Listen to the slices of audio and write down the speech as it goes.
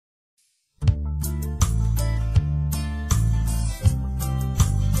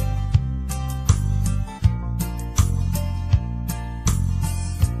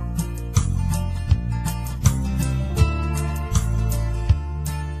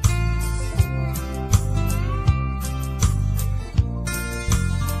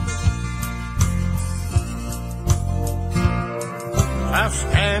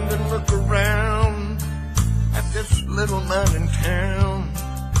stand and look around at this little mountain town,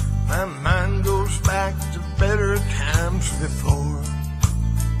 my mind goes back to better times before.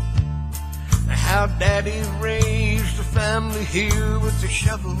 How Daddy raised a family here with a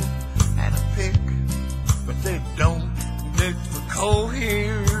shovel and a pick, but they don't dig for coal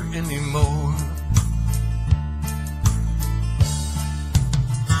here anymore.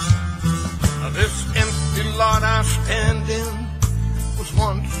 This empty lot I stand in was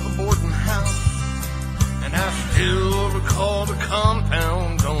once a boarding house, and I still recall the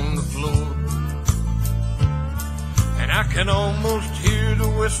compound on the floor. And I can almost hear the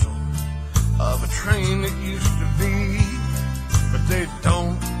whistle of a train that used to be, but they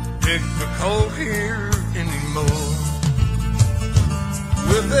don't dig for coal here anymore.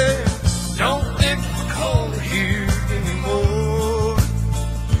 Well, they don't dig for coal here anymore.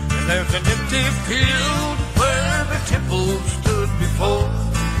 And there's an empty field where the temple stood before,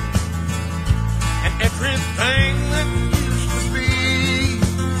 and everything that used to be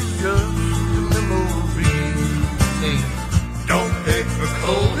just a memory. They don't dig for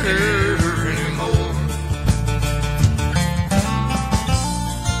coal here anymore.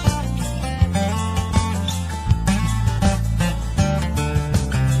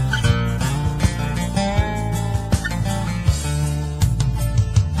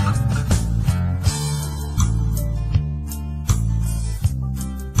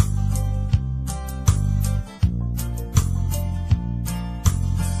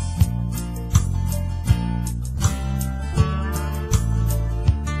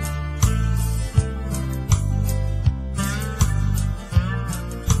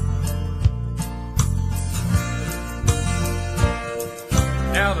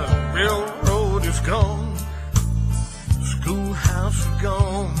 Now the railroad is gone, the schoolhouse is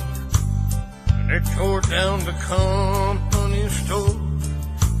gone, and they tore down the company store,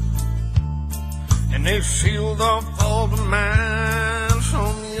 and they sealed off all the mines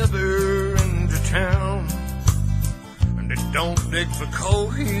on the other end of town, and they don't dig for coal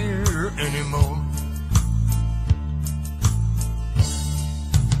here anymore.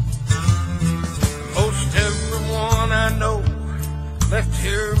 Most everyone I know left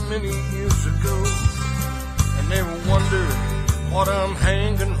here many years ago, and they wonder what I'm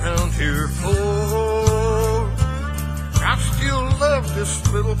hanging around here for. I still love this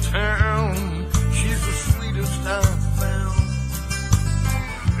little town, she's the sweetest I've found.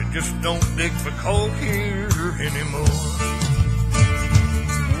 They just don't dig for coal here anymore.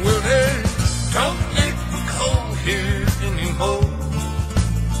 Well, they